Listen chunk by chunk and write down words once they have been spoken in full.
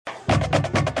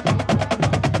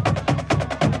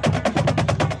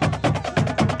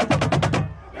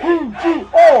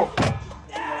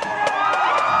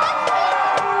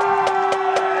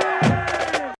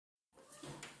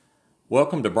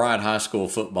Welcome to Bryant High School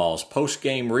football's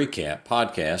post-game recap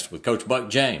podcast with Coach Buck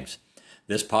James.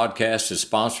 This podcast is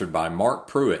sponsored by Mark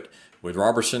Pruitt with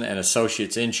Robertson and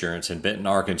Associates Insurance in Benton,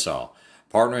 Arkansas.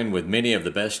 Partnering with many of the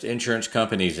best insurance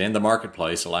companies in the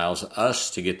marketplace allows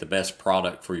us to get the best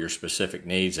product for your specific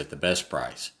needs at the best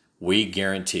price. We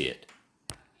guarantee it.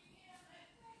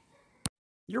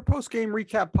 Your post-game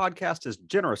recap podcast is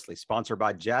generously sponsored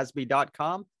by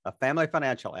Jassby.com, a family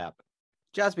financial app.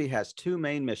 Jassby has two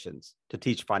main missions: to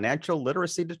teach financial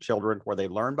literacy to children where they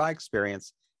learn by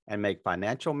experience, and make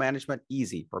financial management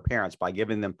easy for parents by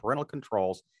giving them parental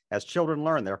controls as children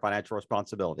learn their financial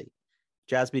responsibility.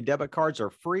 Jassby debit cards are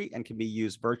free and can be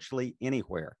used virtually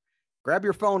anywhere. Grab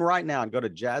your phone right now and go to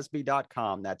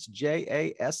Jassby.com. That's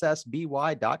Jassby.com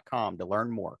to learn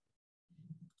more.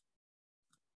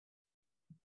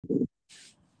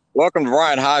 Welcome to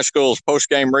Bryant High School's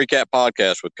post-game recap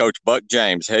podcast with Coach Buck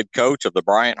James, head coach of the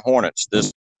Bryant Hornets. This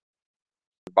is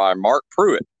by Mark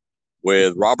Pruitt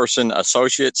with Robertson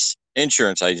Associates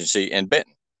Insurance Agency in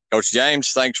Benton. Coach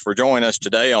James, thanks for joining us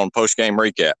today on post-game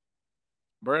recap.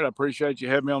 Brett, I appreciate you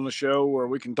having me on the show where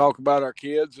we can talk about our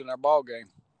kids and our ball game.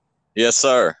 Yes,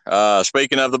 sir.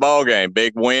 Speaking of the ball game,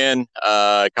 big win,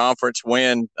 conference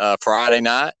win Friday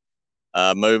night.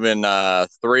 Moving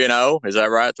 3-0. Is that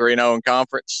right? 3-0 in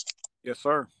conference? Yes,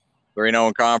 sir. 3-0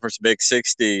 in conference. Big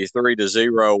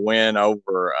 63-0 win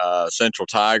over Central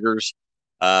Tigers.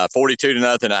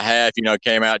 42-0 at half.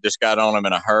 Came out, just got on them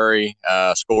in a hurry.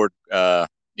 Scored,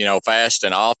 fast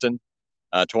and often.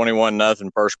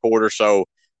 21-0 first quarter. So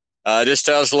just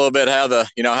tell us a little bit how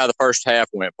the first half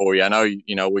went for you. I know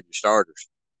with your starters.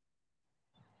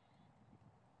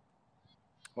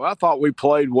 Well, I thought we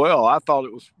played well. I thought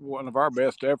it was one of our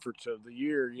best efforts of the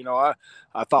year.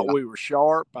 I thought we were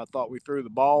sharp. I thought we threw the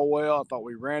ball well. I thought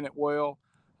we ran it well.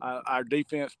 Our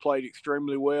defense played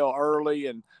extremely well early,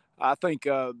 and I think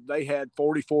they had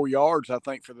 44 yards, I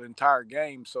think, for the entire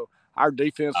game. So our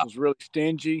defense was really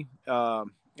stingy,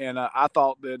 and I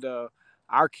thought that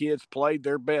our kids played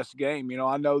their best game.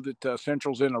 I know that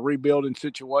Central's in a rebuilding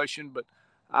situation, but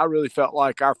I really felt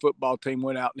like our football team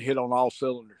went out and hit on all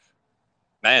cylinders.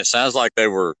 Man, it sounds like they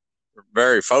were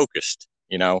very focused,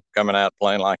 coming out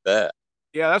playing like that.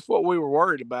 Yeah, that's what we were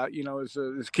worried about,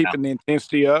 is keeping the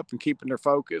intensity up and keeping their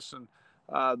focus. And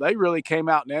they really came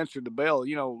out and answered the bell.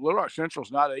 Little Rock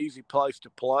Central's not an easy place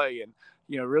to play. And,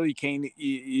 really you can't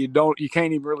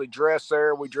even really dress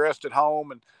there. We dressed at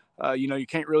home, and, you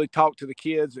can't really talk to the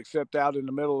kids except out in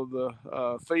the middle of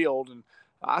the field. And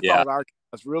I thought our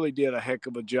guys really did a heck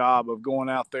of a job of going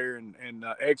out there and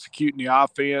executing the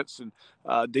offense and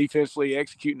defensively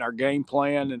executing our game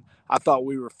plan. And I thought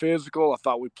we were physical. I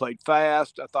thought we played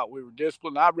fast. I thought we were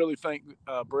disciplined. I really think,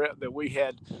 Brett, that we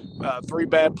had 3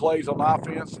 bad plays on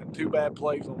offense and 2 bad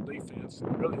plays on defense.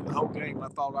 And really the whole game, I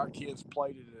thought our kids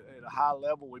played at a high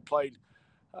level. We played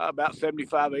about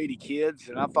 75, 80 kids,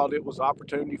 and I thought it was an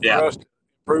opportunity for us to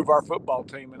improve our football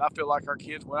team. And I feel like our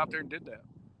kids went out there and did that.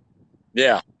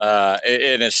 Yeah,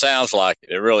 and it sounds like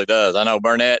it. It really does. I know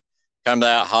Burnett comes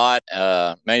out hot.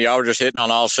 Man, y'all were just hitting on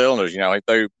all cylinders. He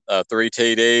threw 3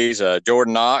 TDs.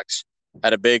 Jordan Knox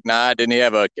had a big night. Didn't he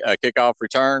have a kickoff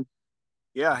return?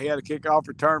 Yeah, he had a kickoff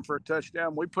return for a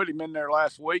touchdown. We put him in there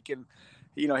last week, and,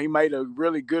 he made a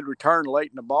really good return late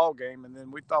in the ball game. And then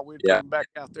we thought we'd put him back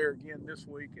out there again this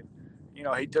week. And,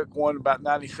 he took one about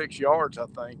 96 yards, I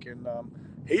think. And,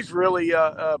 he's really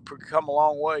come a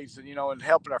long ways, in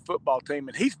helping our football team.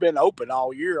 And he's been open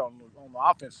all year on the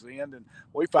offensive end, and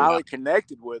we finally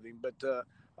connected with him. But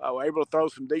we're able to throw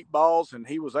some deep balls, and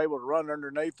he was able to run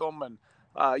underneath them. And,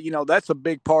 that's a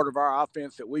big part of our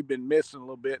offense that we've been missing a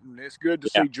little bit. And it's good to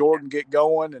see Jordan get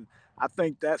going. And I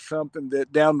think that's something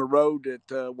that down the road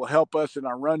that will help us in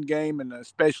our run game, and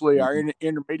especially our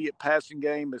intermediate passing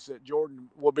game, is that Jordan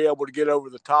will be able to get over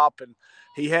the top. And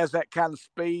he has that kind of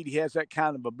speed. He has that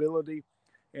kind of ability.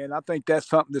 And I think that's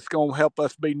something that's going to help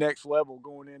us be next level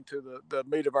going into the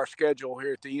meat of our schedule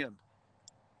here at the end.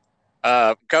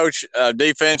 Coach,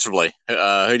 defensively,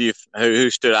 who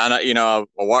stood? I know,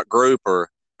 what group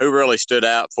or who really stood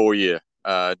out for you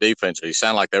defensively? You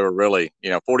sound like they were really,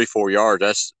 44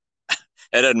 yards.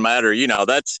 It doesn't matter.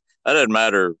 That doesn't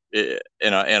matter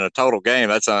in a total game.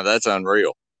 That's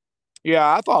unreal.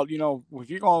 Yeah, I thought, if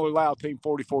you're going to allow a team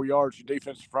 44 yards, your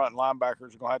defensive front and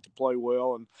linebackers are going to have to play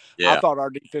well. And I thought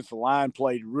our defensive line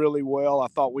played really well. I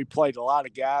thought we played a lot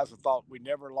of guys. I thought we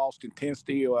never lost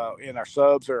intensity in our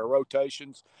subs or our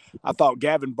rotations. I thought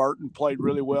Gavin Burton played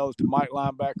really well at the Mike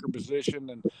linebacker position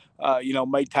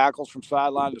and, made tackles from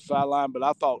sideline to sideline. But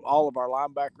I thought all of our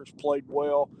linebackers played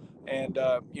well. And,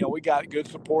 we got good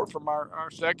support from our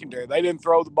secondary. They didn't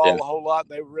throw the ball a whole lot.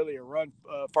 They were really a run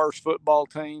first football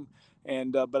team.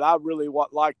 And but I really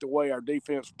like the way our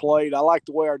defense played. I like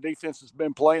the way our defense has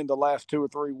been playing the last 2 or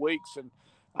 3 weeks. And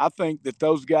I think that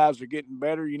those guys are getting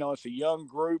better. It's a young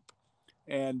group.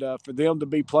 And for them to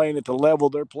be playing at the level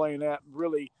they're playing at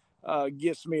really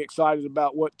gets me excited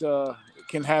about what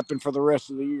can happen for the rest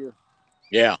of the year.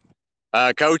 Yeah.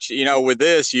 Coach, with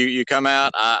this, you come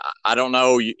out. I don't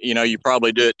know. You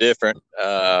probably do it different.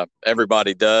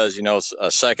 Everybody does.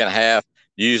 A second half.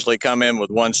 You usually come in with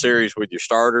one series with your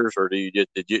starters, or did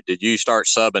you start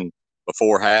subbing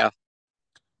before half?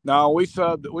 No, we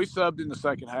subbed in the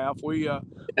second half. We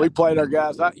played our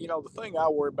guys. The thing I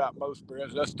worry about most, Brett,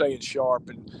 is us staying sharp.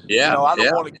 And I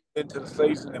don't want to get into the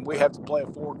season and we have to play a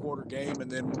 4-quarter game, and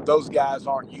then those guys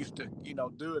aren't used to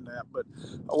doing that. But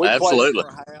we played them for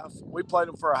a half. We played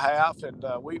them for a half, and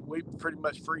we pretty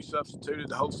much free substituted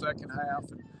the whole second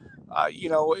half. And,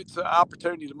 it's an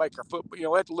opportunity to make our football. We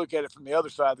have to look at it from the other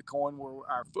side of the coin, where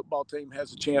our football team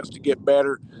has a chance to get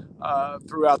better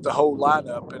throughout the whole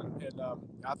lineup. And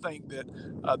I think that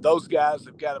those guys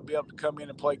have got to be able to come in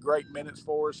and play great minutes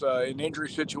for us in injury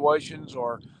situations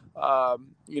or,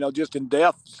 just in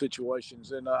depth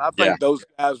situations. And I think those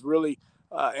guys really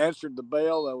answered the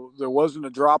bell. There wasn't a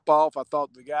drop off. I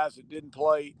thought the guys that didn't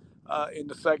play in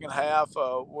the second half,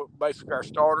 basically our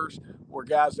starters, were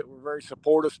guys that were very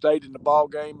supportive, stayed in the ball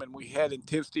game, and we had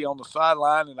intensity on the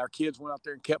sideline, and our kids went out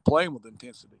there and kept playing with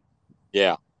intensity.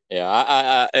 Yeah.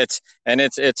 It's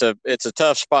a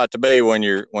tough spot to be when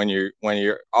you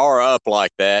are up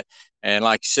like that, and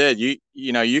like you said,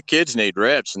 you kids need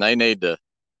reps, and they need to,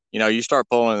 you start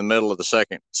pulling in the middle of the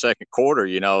second quarter,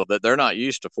 that they're not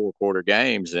used to 4-quarter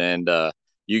games, and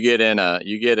you get in a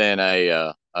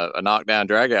knockdown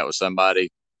drag out with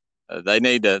somebody. They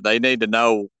need to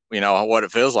know what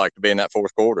it feels like to be in that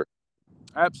fourth quarter.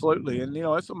 Absolutely. And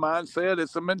it's a mindset,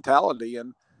 it's a mentality.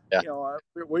 And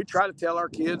we try to tell our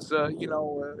kids we're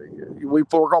going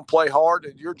to play hard,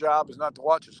 and your job is not to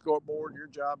watch a scoreboard. Your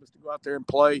job is to go out there and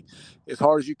play as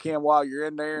hard as you can while you're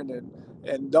in there,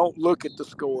 and don't look at the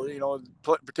score.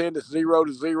 Pretend it's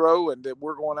 0-0 and that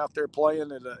we're going out there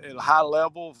playing at a high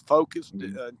level, focused,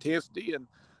 intensity, and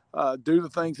do the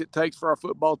things it takes for our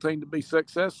football team to be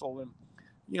successful. And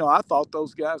I thought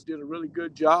those guys did a really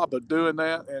good job of doing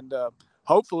that. And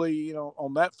hopefully,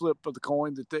 on that flip of the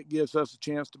coin, that gives us a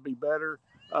chance to be better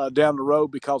down the road,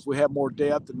 because we have more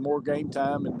depth and more game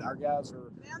time, and our guys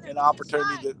are an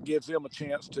opportunity that gives them a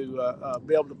chance to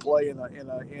be able to play in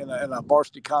a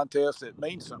varsity contest that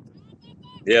means something.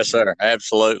 Yes, sir.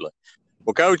 Absolutely.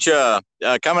 Well, Coach,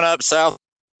 coming up South,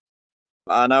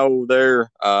 I know they're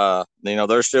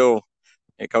still,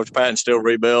 Coach Patton's still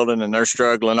rebuilding, and they're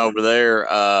struggling over there.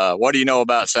 What do you know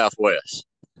about Southwest?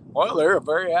 Well, they're a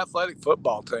very athletic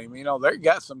football team. They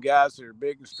got some guys that are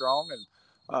big and strong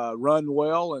and run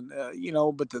well. And,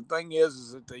 but the thing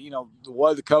is that, the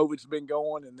way the COVID's been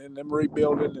going, and then them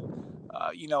rebuilding, and,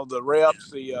 the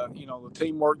reps, the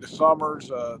teamwork, the summers,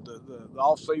 the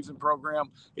off-season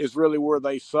program is really where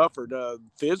they suffered.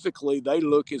 Physically, they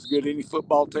look as good as any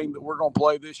football team that we're going to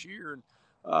play this year. And,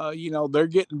 they're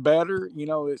getting better.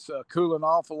 It's cooling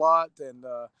off a lot, and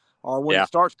or when it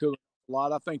starts cooling a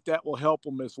lot, I think that will help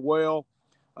them as well,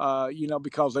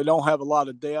 because they don't have a lot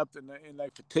of depth and they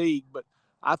fatigue. But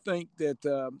I think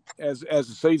that as the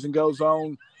season goes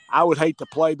on, I would hate to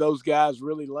play those guys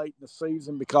really late in the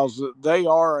season, because they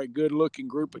are a good-looking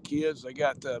group of kids. They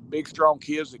got big, strong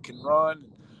kids that can run.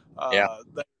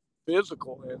 They're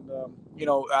physical. And,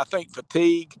 I think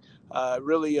fatigue,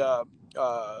 really a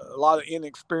lot of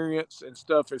inexperience and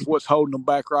stuff is what's holding them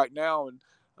back right now. And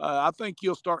I think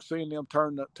you'll start seeing them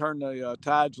turn the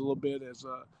tides a little bit as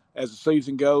the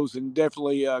season goes, and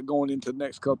definitely going into the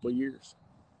next couple of years.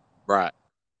 Right.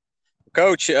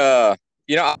 Coach, I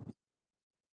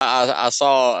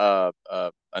saw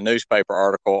a newspaper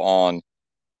article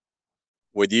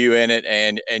with you in it,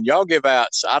 and y'all give out.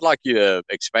 I'd like you to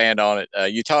expand on it.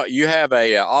 You have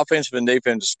a offensive and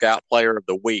defensive scout player of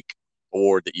the week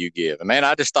award that you give. And man,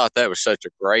 I just thought that was such a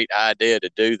great idea to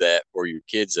do that for your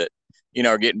kids that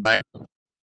are getting back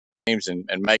games and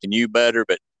making you better.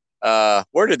 But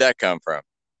where did that come from?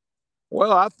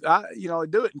 Well, I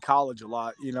do it in college a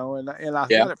lot, and I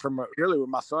got it from really when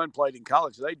my son played in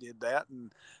college. They did that,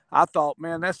 and I thought,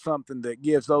 man, that's something that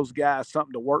gives those guys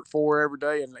something to work for every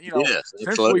day. And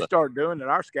since we started doing it,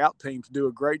 our scout teams do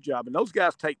a great job, and those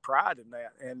guys take pride in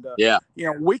that. And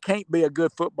we can't be a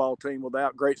good football team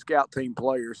without great scout team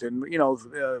players. And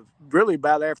really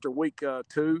about after week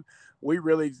 2. we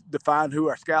really define who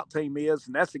our scout team is,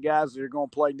 and that's the guys that are going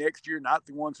to play next year, not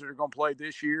the ones that are going to play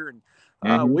this year.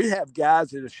 And we have guys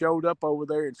that have showed up over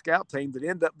there in scout team that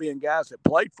end up being guys that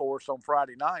played for us on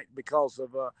Friday night because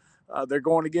of they're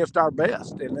going against our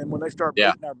best. And then when they start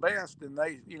beating our best, and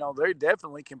they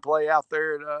definitely can play out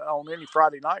there on any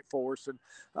Friday night for us. And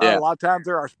a lot of times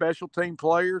they're our special team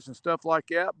players and stuff like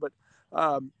that. But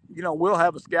we'll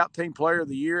have a scout team player of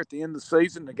the year at the end of the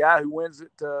season. The guy who wins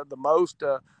it the most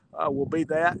will be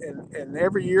that. And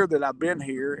every year that I've been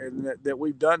here and that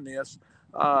we've done this,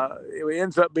 it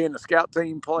ends up being a scout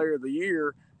team player of the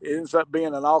year. It ends up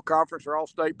being an all-conference or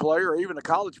all-state player or even a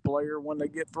college player when they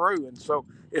get through. And so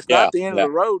it's not the end of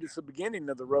the road. It's the beginning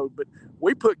of the road. But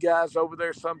we put guys over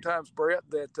there sometimes, Brett,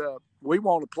 that we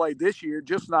want to play this year,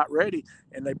 just not ready.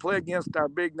 And they play against our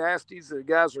big nasties. The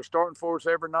guys are starting for us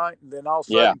every night. And then all of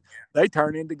a sudden they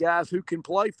turn into guys who can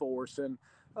play for us. And,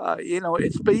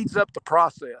 it speeds up the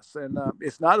process. And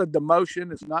it's not a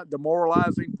demotion. It's not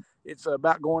demoralizing. It's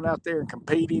about going out there and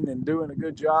competing and doing a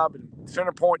good job. And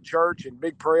Centerpoint Church and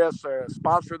Big Press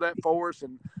sponsor that for us.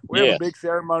 And we have a big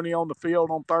ceremony on the field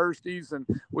on Thursdays. And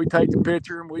we take the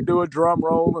picture and we do a drum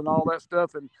roll and all that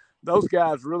stuff. And those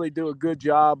guys really do a good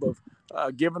job of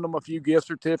giving them a few gift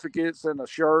certificates and a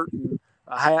shirt and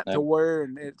a hat to wear.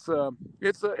 And it's a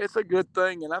good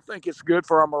thing. And I think it's good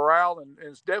for our morale, and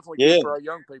it's definitely good for our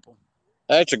young people.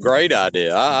 That's a great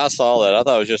idea. I saw that. I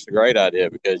thought it was just a great idea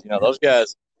because, those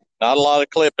guys, not a lot of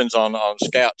clippings on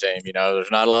scout team. There's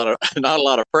not a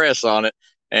lot of press on it,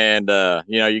 and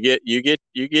you get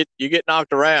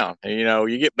knocked around. And,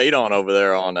 you get beat on over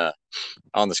there on the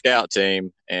scout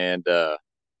team, and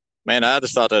man, I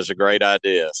just thought that was a great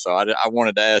idea. So I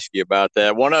wanted to ask you about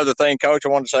that. One other thing, Coach, I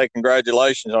want to say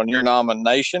congratulations on your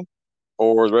nomination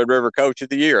for the Red River Coach of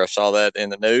the Year. I saw that in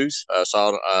the news. I saw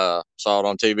it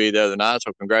on TV the other night.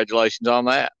 So congratulations on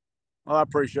that. Well, I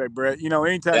appreciate it, Brett.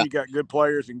 Anytime you got good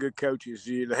players and good coaches,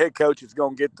 the head coach is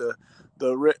going to get the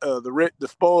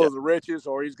spoil of the riches,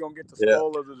 or he's going to get the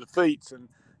spoil of the defeats. And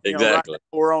exactly, right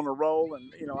now we're on a roll,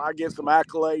 and I get some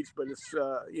accolades, but it's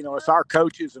it's our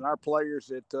coaches and our players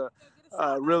that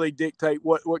really dictate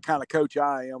what kind of coach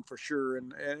I am for sure.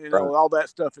 And all that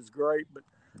stuff is great, but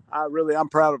I'm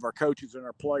proud of our coaches and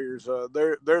our players.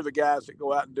 They're the guys that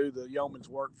go out and do the yeoman's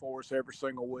work for us every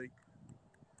single week.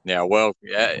 Yeah, well,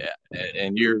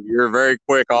 and you're very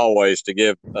quick always to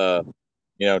give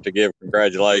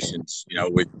congratulations,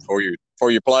 for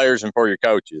your players and for your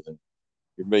coaches, and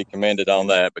you'll be commended on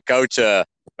that. But Coach, man,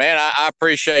 I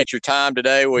appreciate your time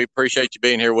today. We appreciate you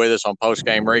being here with us on Post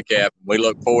Game Recap. We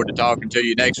look forward to talking to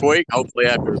you next week, hopefully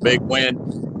after a big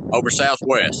win over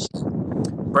Southwest.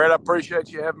 Brett, I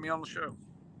appreciate you having me on the show.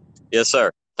 Yes,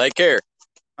 sir. Take care.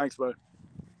 Thanks, bud.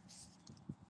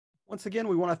 Once again,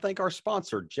 we want to thank our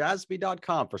sponsor,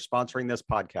 Jassby.com, for sponsoring this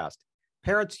podcast.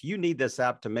 Parents, you need this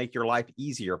app to make your life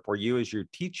easier for you as you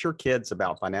teach your kids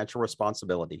about financial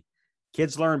responsibility.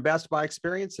 Kids learn best by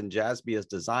experience, and Jassby is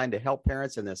designed to help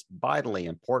parents in this vitally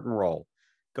important role.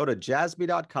 Go to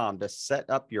Jassby.com to set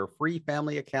up your free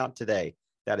family account today.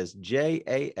 That is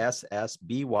JASSBY.com.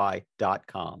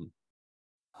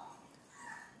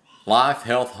 Life,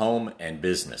 health, home, and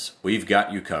business. We've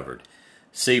got you covered.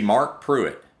 See Mark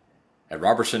Pruitt at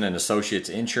Robertson and Associates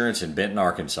Insurance in Benton,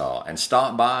 Arkansas, and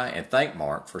stop by and thank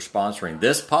Mark for sponsoring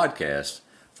this podcast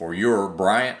for your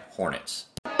Bryant Hornets.